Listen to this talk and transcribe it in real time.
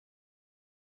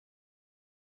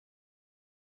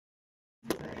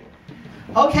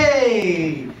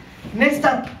Okay, next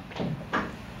up,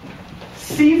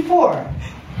 C4,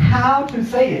 how to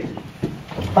say it.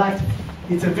 But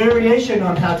it's a variation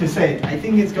on how to say it. I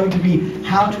think it's going to be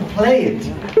how to play it,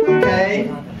 okay?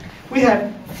 We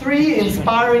have 3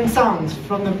 inspiring songs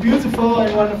from the beautiful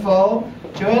and wonderful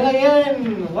Joanna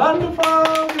Yen. Wonderful,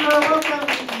 you are welcome.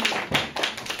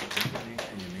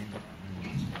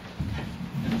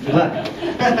 Good luck.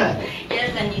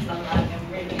 Yes, I need some luck.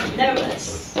 I'm really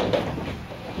nervous.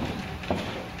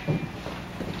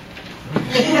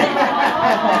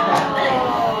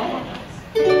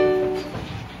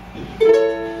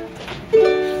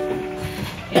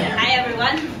 Hi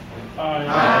everyone.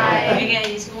 Hi.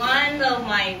 Okay, it's one of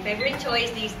my favorite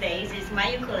toys these days. It's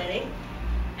my ukulele.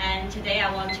 And today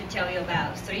I want to tell you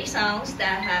about 3 songs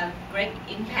that have great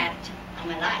impact on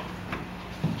my life.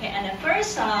 Okay, and the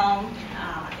first song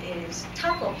is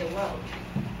Top of the World.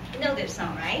 You know this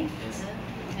song, right? Yes.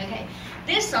 Okay,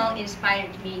 this song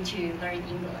inspired me to learn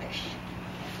English.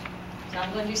 So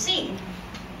I'm going to sing.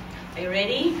 Are you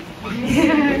ready?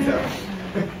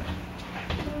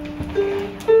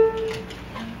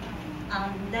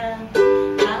 On the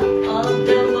top of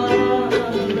the world,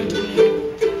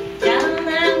 down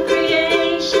on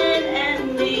creation,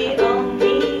 and the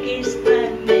only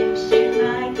explanation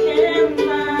I can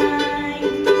find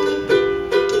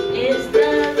is the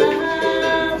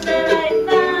love that I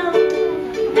found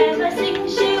ever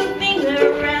since you've been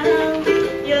around.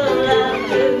 Your love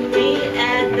took me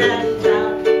at the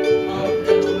top of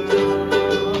the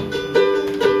world.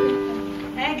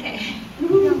 Okay.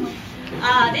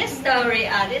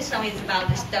 This song is about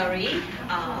the story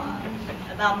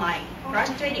about my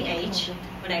frustrating age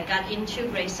when I got into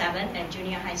grade 7 at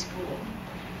junior high school.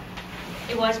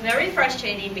 It was very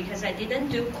frustrating because I didn't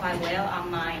do quite well on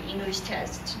my English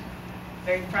test.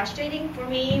 Very frustrating for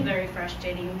me, very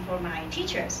frustrating for my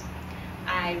teachers.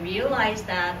 I realized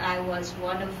that I was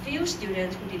one of few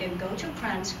students who didn't go to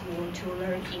private school to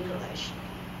learn English.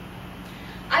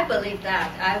 I believed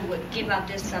that I would give up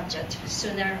this subject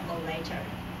sooner or later.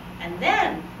 And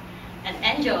then, an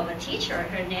angel of a teacher,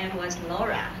 her name was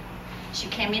Laura. She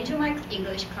came into my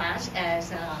English class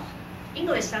as an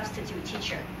English substitute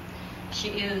teacher.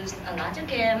 She used a lot of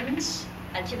games,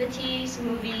 activities,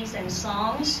 movies, and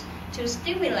songs to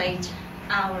stimulate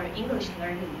our English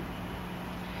learning.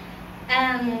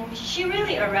 And she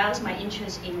really aroused my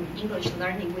interest in English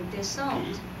learning with these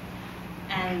songs.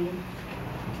 And,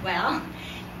 well,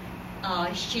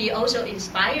 she also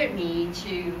inspired me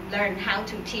to learn how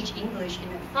to teach English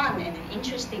in a fun and an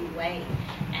interesting way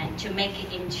and to make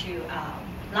it into a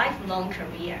lifelong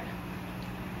career.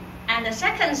 And the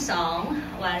second song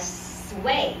was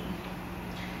Sway.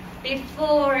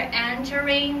 Before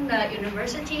entering the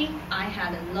university, I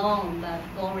had a long but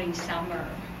boring summer.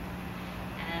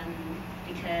 And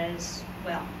because,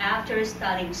 well, after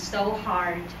studying so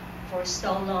hard for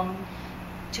so long,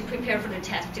 to prepare for the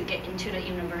test to get into the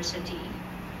university,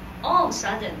 all of a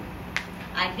sudden,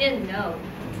 I didn't know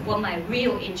what my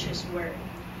real interests were.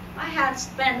 I had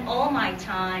spent all my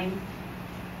time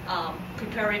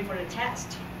preparing for the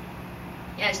test.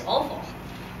 Yeah, it's awful.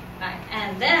 Right?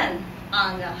 And then,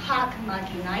 on a hot,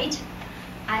 muggy night,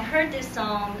 I heard this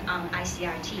song on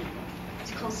ICRT.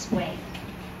 It's called Sway.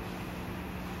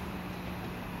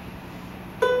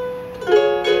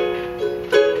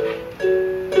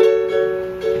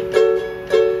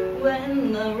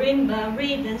 Marimba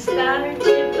rhythm start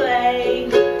to play,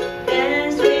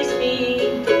 dance with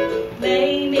me,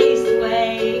 make me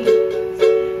sway,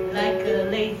 like a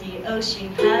lazy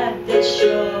ocean at the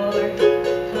shore.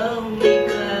 Hold me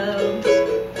close,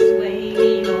 sway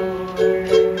me more.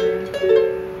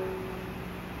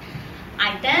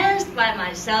 I danced by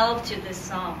myself to this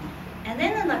song, and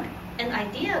then an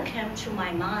idea came to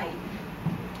my mind.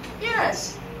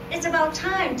 Yes, it's about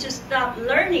time to stop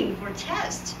learning for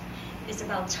tests. It's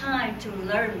about time to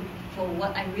learn for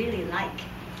what I really like.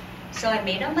 So I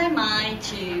made up my mind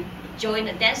to join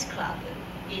a dance club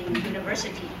in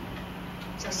university.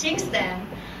 So since then,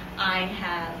 I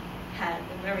have had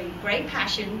a very great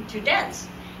passion to dance.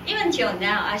 Even till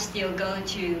now, I still go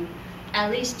to at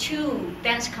least 2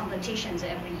 dance competitions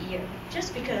every year,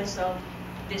 just because of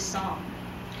this song.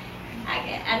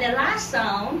 Okay. And the last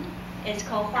song is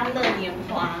called 欢乐年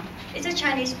华. It's a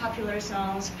Chinese popular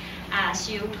song, as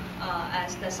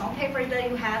the song paper that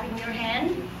you have in your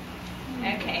hand.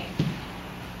 Okay.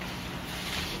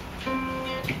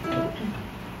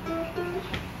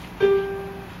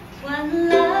 欢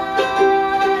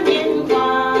乐年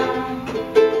华，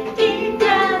一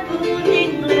它不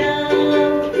停留，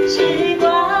时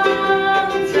光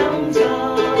匆匆。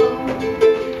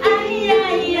哎呀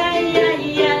呀呀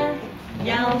呀，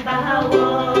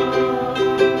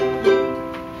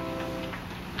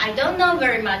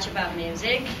 much about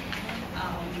music,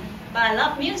 but I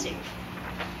love music.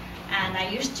 And I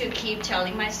used to keep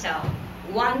telling myself,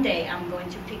 one day I'm going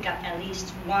to pick up at least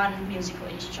one musical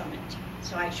instrument.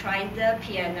 So I tried the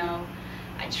piano,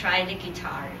 I tried the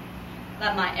guitar,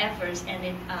 but my efforts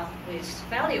ended up with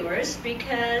failures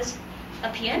because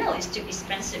a piano is too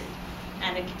expensive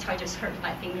and the guitar just hurt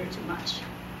my finger too much.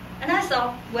 And I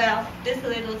thought, well, this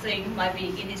little thing might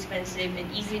be inexpensive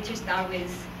and easy to start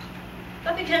with.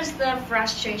 But because the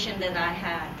frustration that I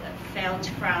had felt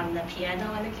from the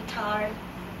piano and the guitar,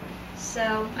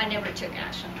 so I never took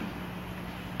action.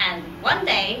 And one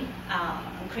day,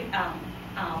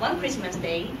 one Christmas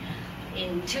day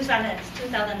in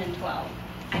 2012,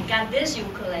 I got this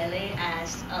ukulele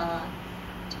as a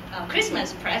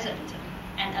Christmas present.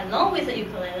 And along with the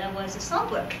ukulele was a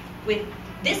songbook with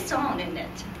this song in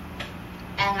it.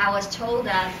 And I was told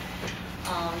that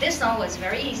this song was a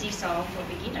very easy song for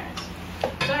beginners.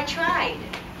 So I tried,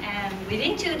 and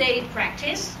within 2 days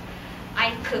practice,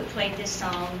 I could play this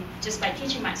song just by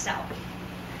teaching myself.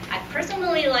 I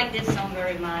personally like this song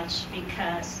very much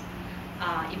because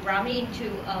it brought me into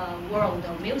a world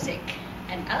of music,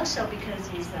 and also because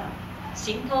it's a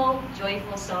simple,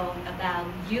 joyful song about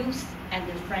youth and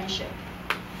the friendship.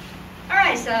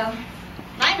 Alright, so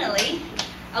finally,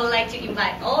 I would like to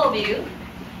invite all of you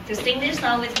to sing this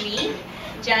song with me,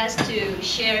 just to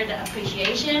share the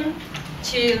appreciation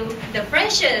to the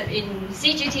friendship in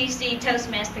CGTC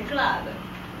Toastmaster Club.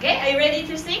 Okay, are you ready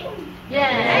to sing? Yeah.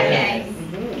 Okay.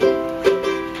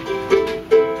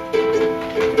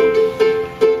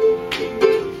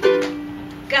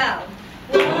 Go.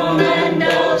 我们都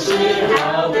是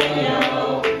好朋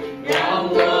友，让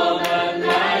我们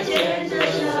来牵着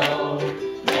手，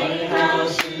美好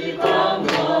时光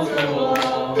摸着我，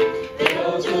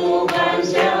留住欢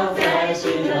笑在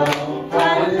心头，欢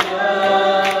乐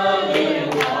年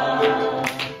华，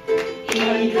一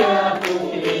刻不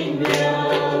停留，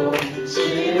时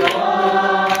光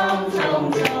匆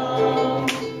匆，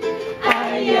哎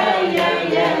呀呀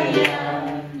呀呀，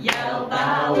要把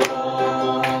握。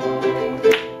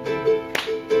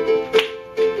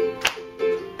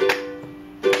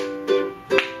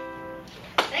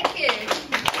Thank you.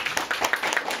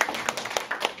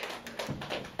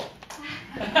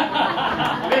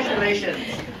 Congratulations.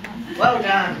 Well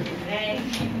done.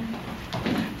 Thank you.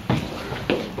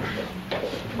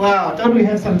 Wow, don't we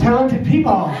have some talented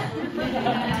people?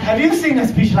 Have you seen a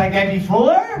speech like that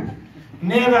before?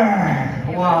 Never.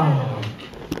 Wow.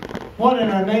 What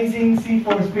an amazing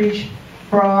C4 speech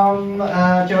from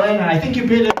Joanna. I think you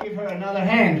better give her another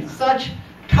hand. Such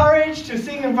courage to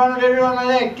sing in front of everyone like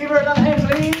that. Give her another hand,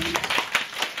 please.